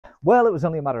Well, it was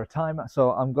only a matter of time,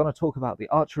 so I'm going to talk about the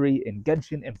archery in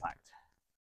Genshin Impact.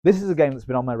 This is a game that's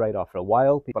been on my radar for a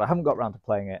while, but I haven't got around to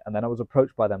playing it, and then I was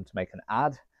approached by them to make an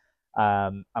ad,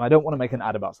 and I don't want to make an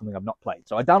ad about something I've not played.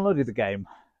 So I downloaded the game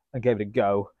and gave it a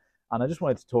go, and I just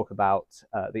wanted to talk about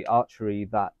the archery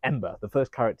that Ember, the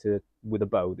first character with a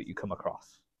bow that you come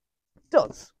across,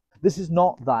 does. This is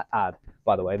not that ad,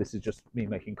 by the way, this is just me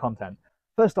making content.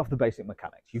 First off, the basic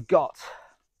mechanics. You've got,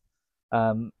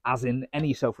 as in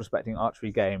any self-respecting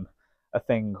archery game, a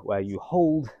thing where you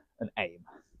hold and aim.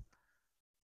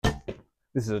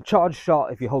 This is a charge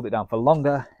shot. If you hold it down for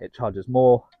longer, it charges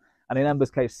more. And in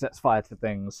Ember's case, sets fire to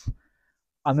things.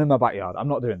 I'm in my backyard. I'm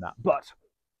not doing that. But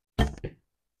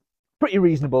pretty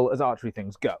reasonable as archery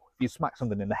things go. If you smack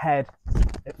something in the head,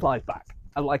 it flies back.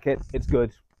 I like it. It's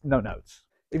good. No notes.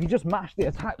 If you just mash the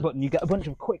attack button, you get a bunch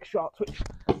of quick shots which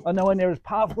are nowhere near as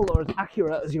powerful or as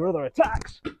accurate as your other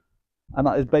attacks. And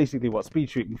that is basically what speed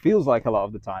shooting feels like a lot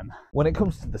of the time. When it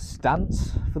comes to the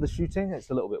stance for the shooting, it's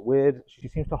a little bit weird. She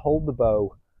seems to hold the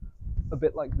bow a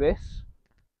bit like this,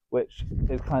 which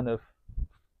is kind of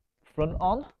front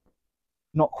on.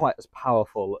 Not quite as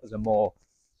powerful as a more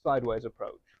sideways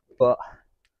approach. But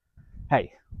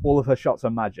hey, all of her shots are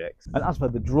magic. And as for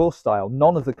the draw style,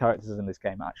 none of the characters in this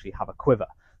game actually have a quiver.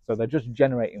 So they're just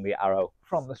generating the arrow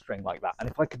from the string like that. And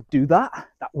if I could do that,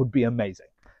 that would be amazing.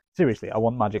 Seriously, I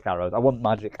want magic arrows. I want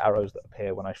magic arrows that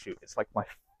appear when I shoot. It's like my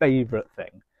favourite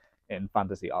thing in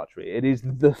fantasy archery. It is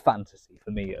the fantasy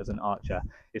for me as an archer,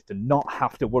 is to not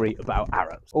have to worry about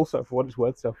arrows. Also, for what it's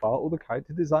worth so far, all the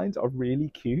character designs are really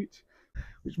cute,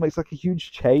 which makes like a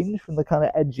huge change from the kind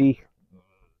of edgy,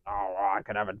 oh, I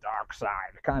could have a dark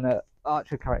side kind of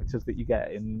archer characters that you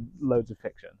get in loads of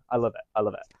fiction. I love it. I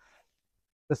love it.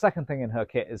 The second thing in her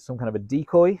kit is some kind of a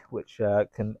decoy, which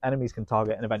enemies can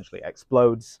target and eventually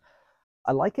explodes.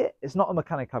 I like it. It's not a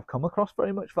mechanic I've come across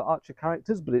very much for archer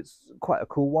characters, but it's quite a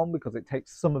cool one because it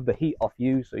takes some of the heat off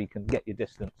you so you can get your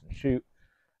distance and shoot,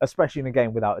 especially in a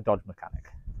game without a dodge mechanic.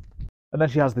 And then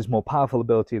she has this more powerful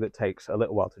ability that takes a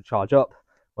little while to charge up,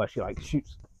 where she like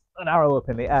shoots an arrow up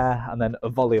in the air and then a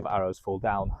volley of arrows fall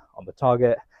down on the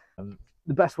target.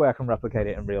 The best way I can replicate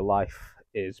it in real life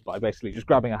is by basically just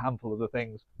grabbing a handful of the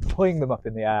things, pulling them up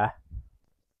in the air,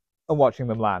 and watching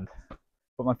them land.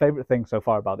 But my favourite thing so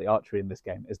far about the archery in this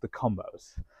game is the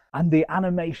combos. And the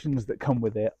animations that come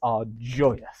with it are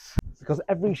joyous. Because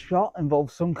every shot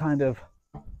involves some kind of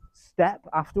step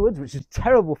afterwards, which is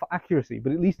terrible for accuracy,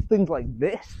 but at least things like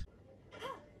this.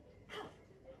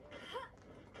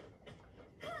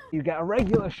 You get a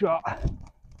regular shot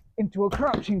into a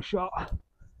crouching shot,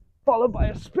 followed by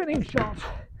a spinning shot,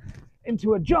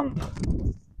 into a jump,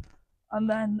 and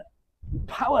then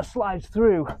power slides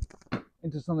through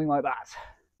into something like that.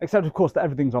 Except, of course, that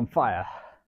everything's on fire.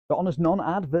 The honest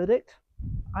non-ad verdict,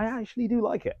 I actually do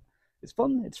like it. It's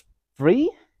fun, it's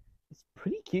free, it's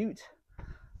pretty cute.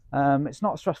 It's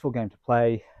not a stressful game to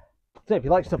play. So if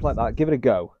you like stuff like that, give it a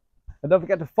go. And don't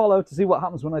forget to follow to see what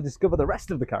happens when I discover the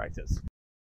rest of the characters.